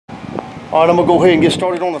All right, I'm gonna go ahead and get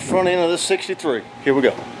started on the front end of this 63. Here we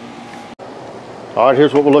go. All right,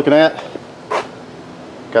 here's what we're looking at.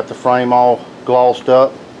 Got the frame all glossed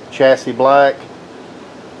up, chassis black.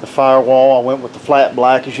 The firewall, I went with the flat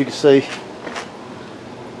black, as you can see.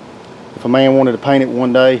 If a man wanted to paint it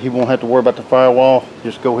one day, he won't have to worry about the firewall.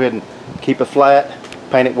 Just go ahead and keep it flat,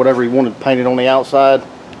 paint it whatever he wanted to paint it on the outside.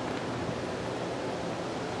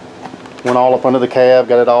 Went all up under the cab,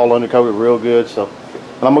 got it all undercoated real good. So,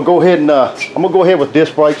 and I'm gonna go ahead with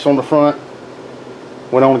disc brakes on the front.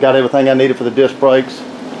 Went on and got everything I needed for the disc brakes.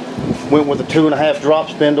 Went with a 2.5 drop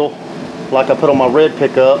spindle, like I put on my red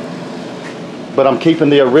pickup. But I'm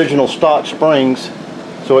keeping the original stock springs,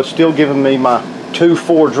 so it's still giving me my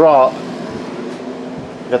 2/4 drop.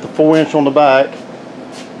 Got the 4-inch on the back.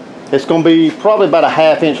 It's going to be probably about a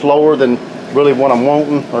 1/2 inch lower than really what I'm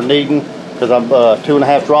wanting or needing, because I'm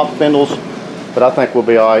 2.5 drop spindles, but I think we'll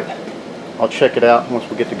be all right. I'll check it out once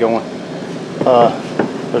we get to going.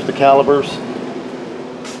 There's the calipers.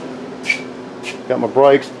 Got my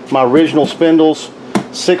brakes. My original spindles,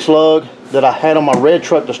 6 lug that I had on my red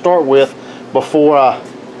truck to start with before I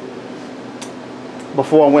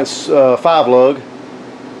went 5 lug.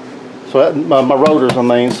 So that, my rotors, I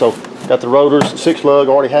mean. So got the rotors, 6 lug,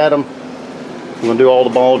 already had them. I'm gonna do all the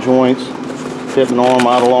ball joints, tipping arm,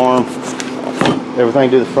 idle arm, everything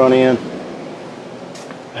to the front end.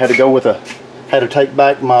 Had to take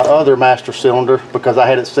back my other master cylinder because I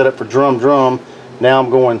had it set up for drum. Now I'm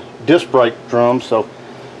going disc brake drum, so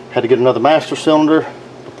had to get another master cylinder,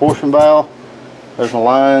 proportion valve. There's my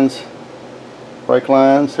lines, brake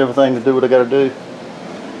lines, everything to do what I got to do.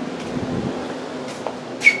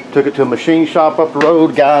 Took it to a machine shop up the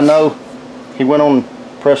road. Guy I know, he went on and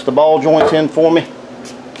pressed the ball joints in for me.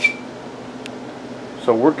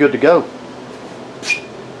 So we're good to go.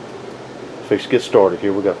 Let's get started.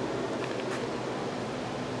 Here we go.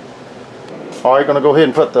 Alright, gonna go ahead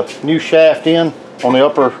and put the new shaft in on the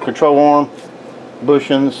upper control arm,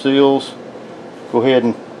 bushings, seals. Go ahead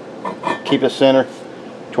and keep it center,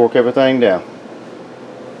 torque everything down.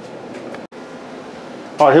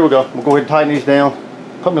 Alright, here we go. We'll go ahead and tighten these down.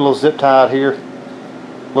 Put me a little zip tie out here,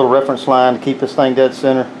 a little reference line to keep this thing dead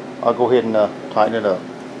center. I'll go ahead and tighten it up.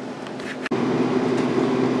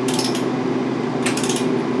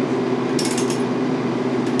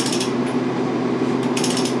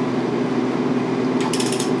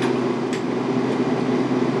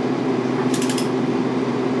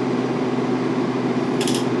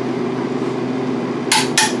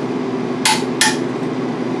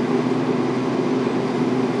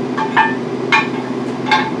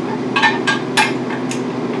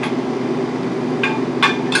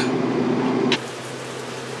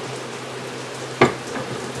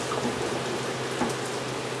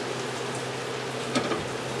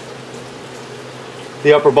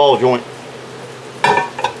 The upper ball joint.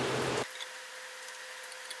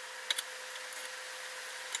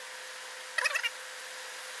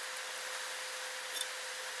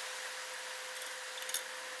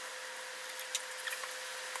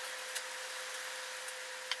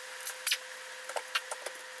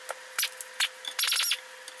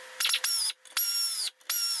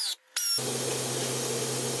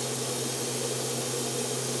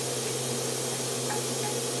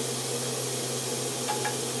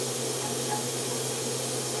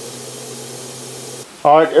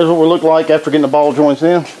 Alright, here's what we look like after getting the ball joints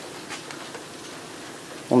in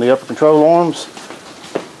on the upper control arms,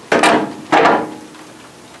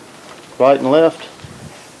 right and left.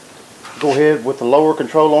 Go ahead with the lower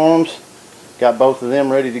control arms, got both of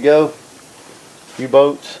them ready to go.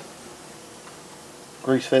 U-bolts,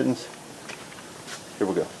 grease fittings. Here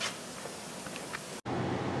we go.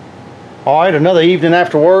 Alright, another evening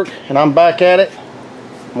after work and I'm back at it.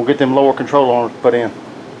 We'll get them lower control arms put in.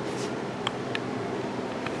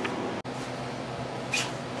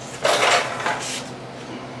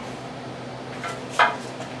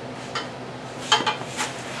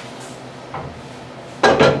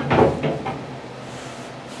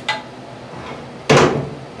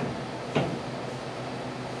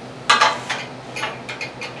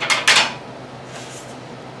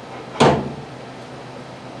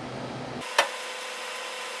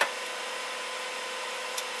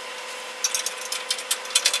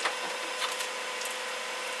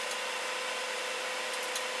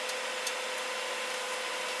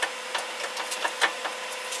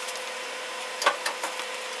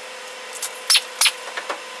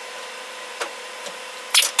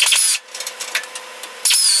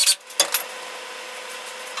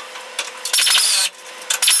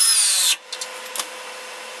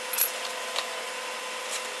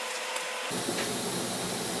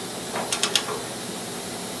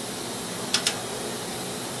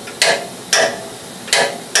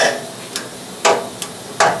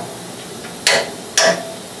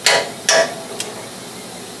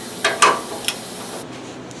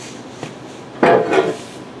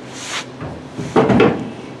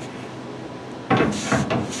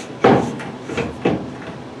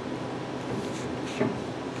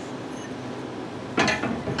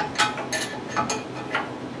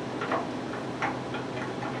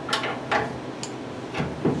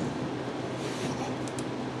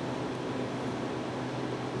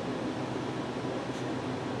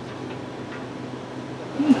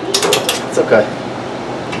 okay.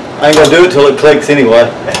 I ain't gonna do it till it clicks anyway.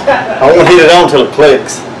 I won't hit it on till it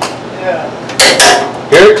clicks. Yeah.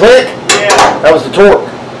 Hear it click? Yeah. That was the torque.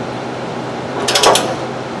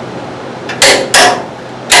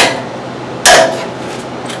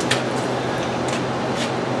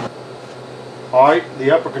 Alright,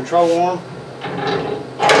 the upper control arm.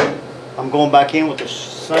 I'm going back in with the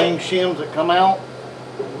same shims that come out.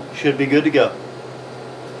 Should be good to go.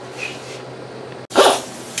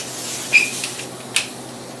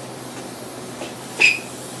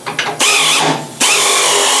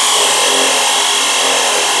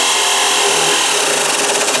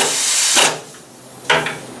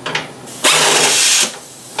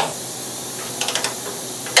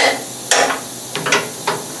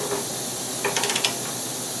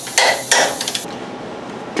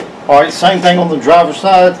 Alright, same thing on the driver's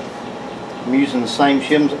side. I'm using the same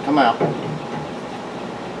shims that come out.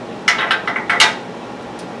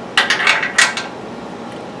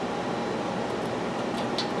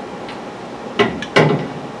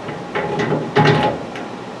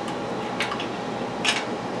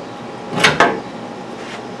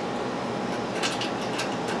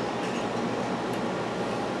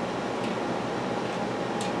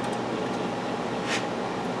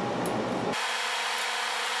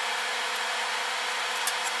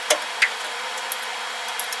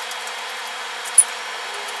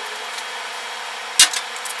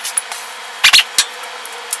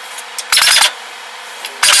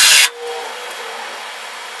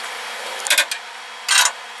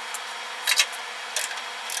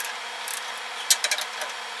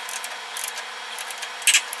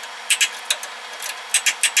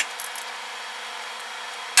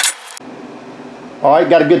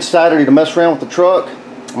 Alright, got a good Saturday to mess around with the truck.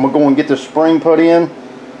 I'm going to go and get this spring put in,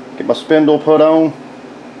 get my spindle put on,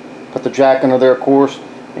 put the jack under there of course,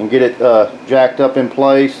 and get it jacked up in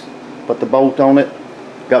place, put the bolt on it.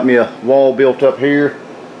 Got me a wall built up here,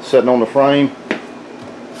 sitting on the frame,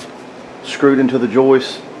 screwed into the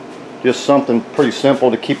joist. Just something pretty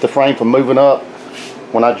simple to keep the frame from moving up.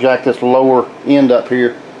 When I jack this lower end up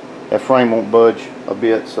here, that frame won't budge a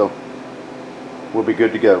bit, so we'll be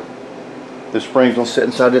good to go. This spring's gonna sit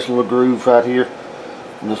inside this little groove right here,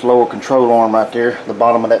 and this lower control arm right there. The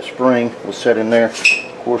bottom of that spring will sit in there.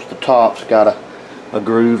 Of course, the top's got a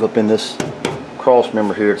groove up in this cross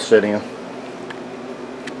member here to sit in.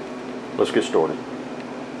 Let's get started.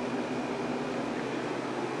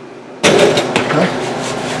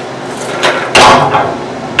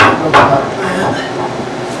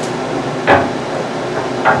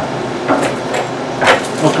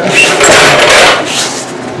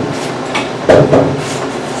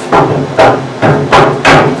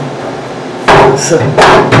 So,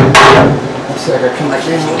 let's see, I gotta come back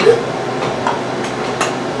in a little bit.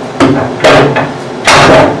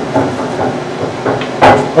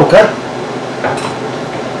 Okay.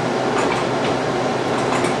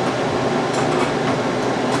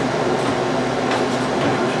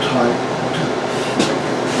 Tight.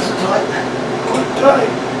 Is it tight? Tight.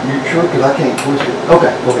 You sure? Because I can't twist it.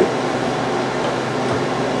 Okay, go ahead.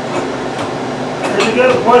 Has you got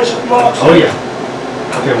a place that locks? Oh yeah.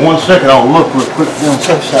 Okay, 1 second, I'll look real quick on the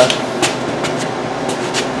safe side.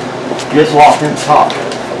 It's locked in the top.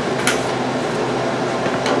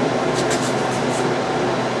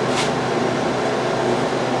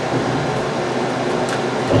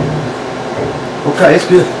 Okay, it's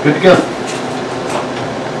good. Good to go.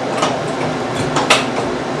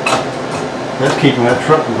 That's keeping that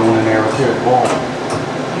truck from going in there right there at the wall.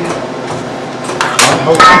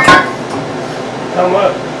 How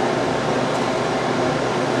much?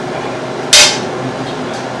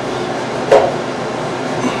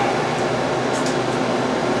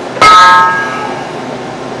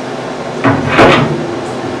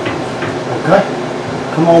 Okay,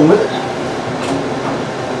 come on with it.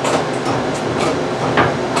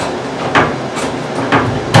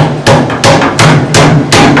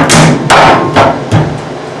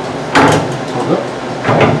 Hold up.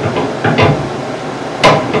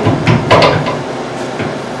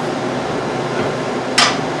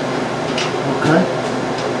 Okay.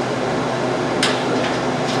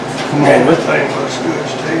 Come on with it. That thing looks good,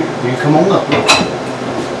 Steve. You come on up. Look.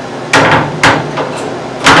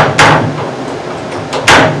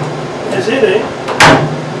 Is it in?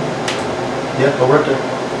 Yeah, go right there.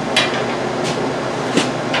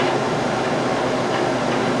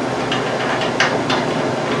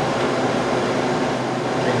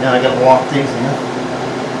 Okay, now I gotta lock these in.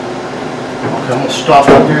 Okay, I'm gonna stop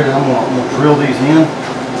right there, then I'm gonna drill these in.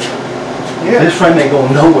 Yeah. This frame ain't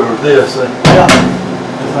going nowhere with this. Yeah.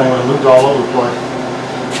 This thing would have moved all over the place.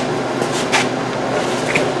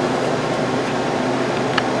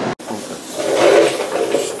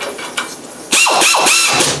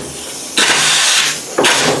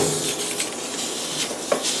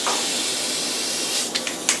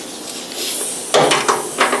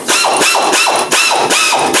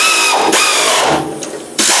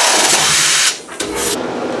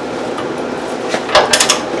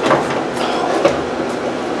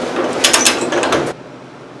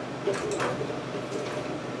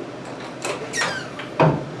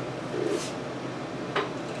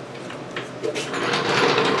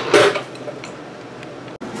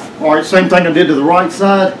 All right, same thing I did to the right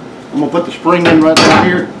side. I'm gonna put the spring in right down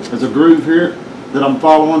here. There's a groove here that I'm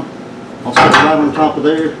following. I'll set it right on top of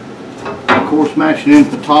there. Of course, match it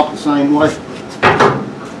into the top the same way.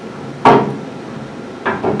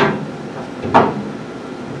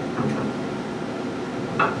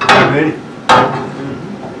 Ready?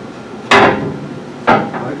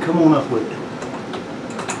 All right, come on up with it.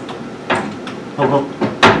 Hold on.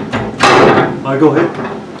 All right, go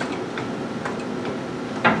ahead.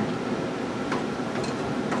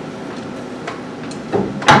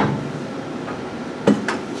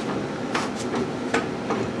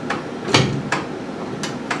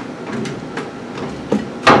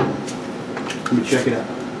 Let me check it out.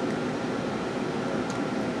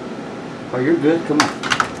 Oh, you're good. Come on.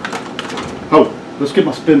 Oh, let's get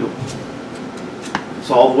my spindle. It's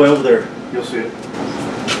all the way over there. You'll see it.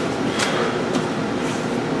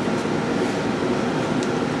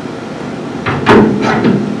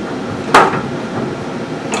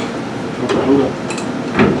 Hold up.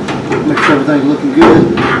 Make sure everything's looking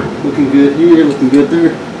good. Looking good here, looking good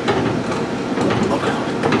there.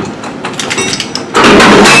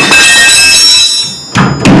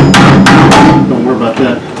 Don't worry about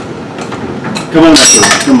that. Come on up here.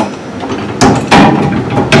 Come on.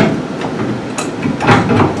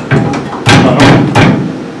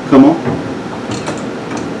 Come on.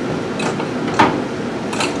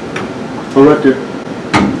 Oh, right there.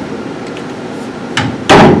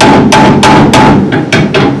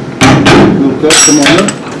 Okay, come on up.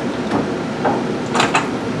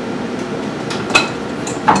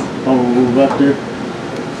 Oh, right there.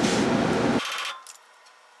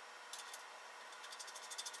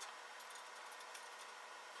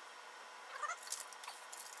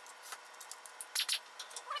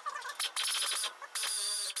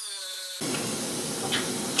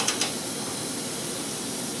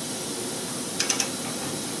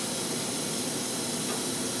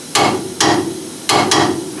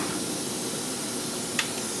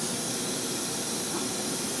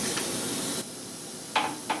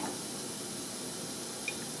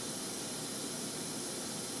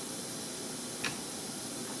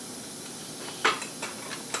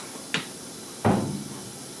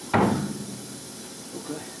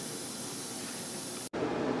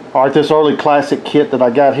 All right, this early classic kit that I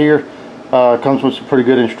got here comes with some pretty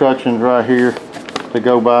good instructions right here to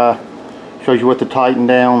go by. Shows you what to tighten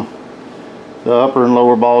down, the upper and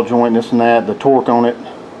lower ball joint, this and that, the torque on it,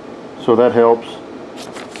 so that helps.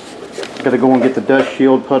 Got to go and get the dust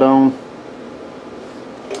shield put on.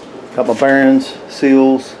 Got my bearings,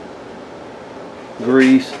 seals,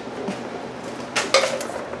 grease,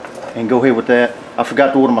 and go ahead with that. I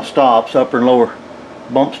forgot to order my stops, upper and lower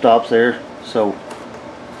bump stops there, so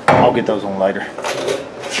I'll get those on later.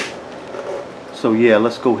 So yeah,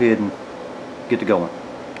 let's go ahead and get to going.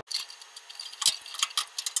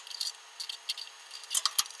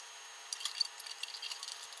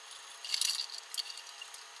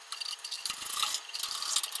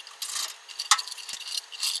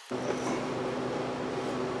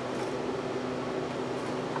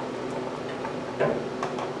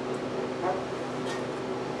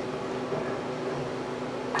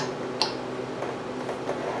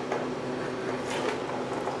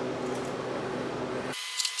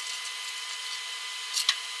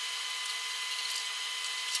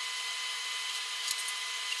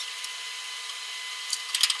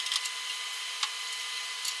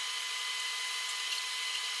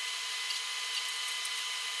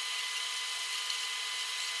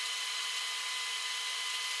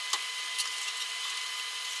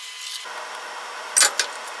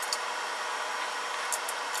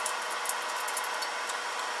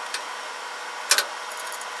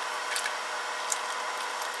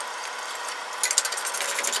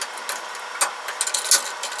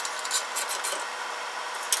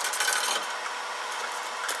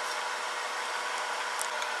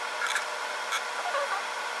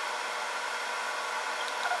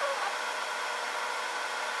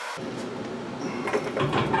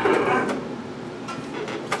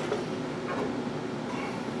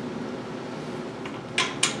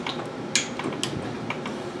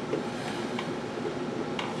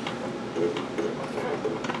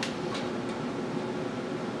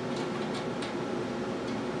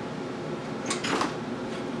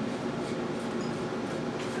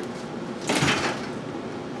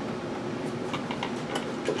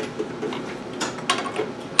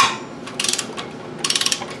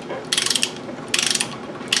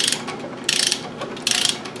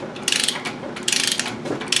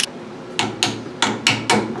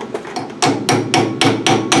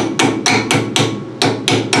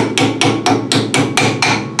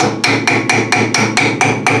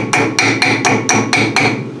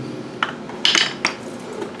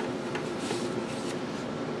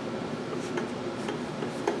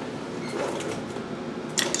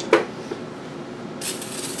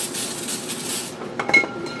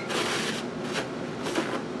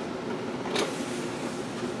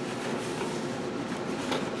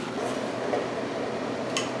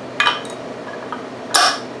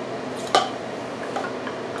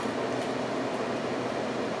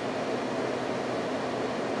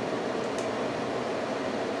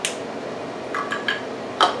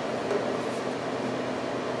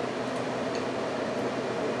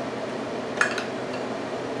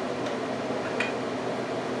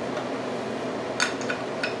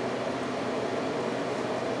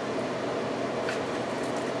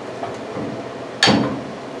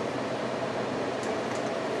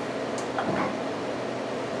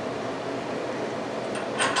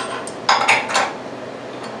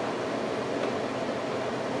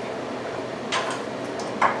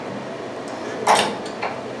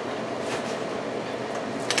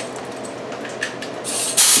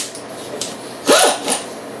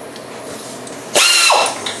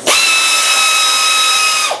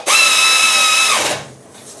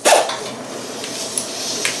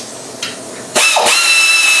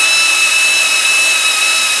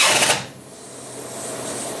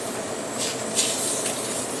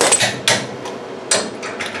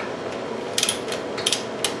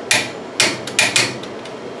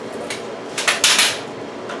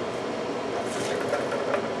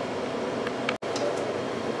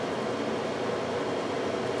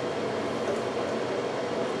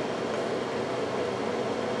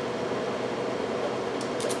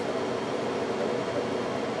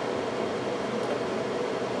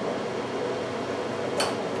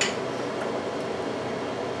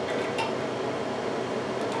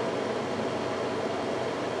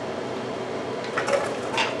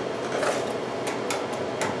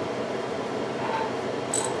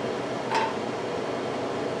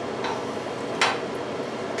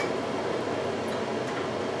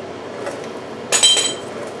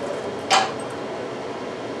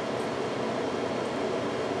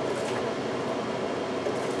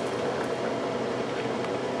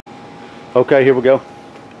 Okay, here we go.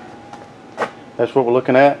 That's what we're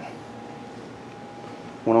looking at.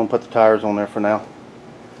 Went on and put the tires on there for now.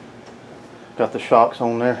 Got the shocks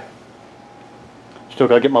on there. Still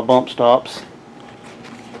got to get my bump stops.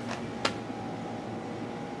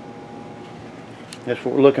 That's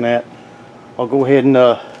what we're looking at. I'll go ahead and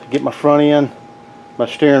get my front end, my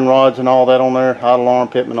steering rods and all that on there, idle arm,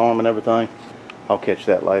 pitman arm and everything. I'll catch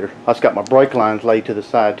that later. I just got my brake lines laid to the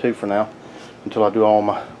side too for now, until I do all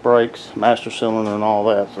my brakes, master cylinder and all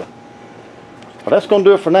that. So, well, that's going to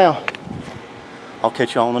do it for now. I'll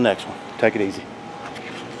catch you on the next one. Take it easy.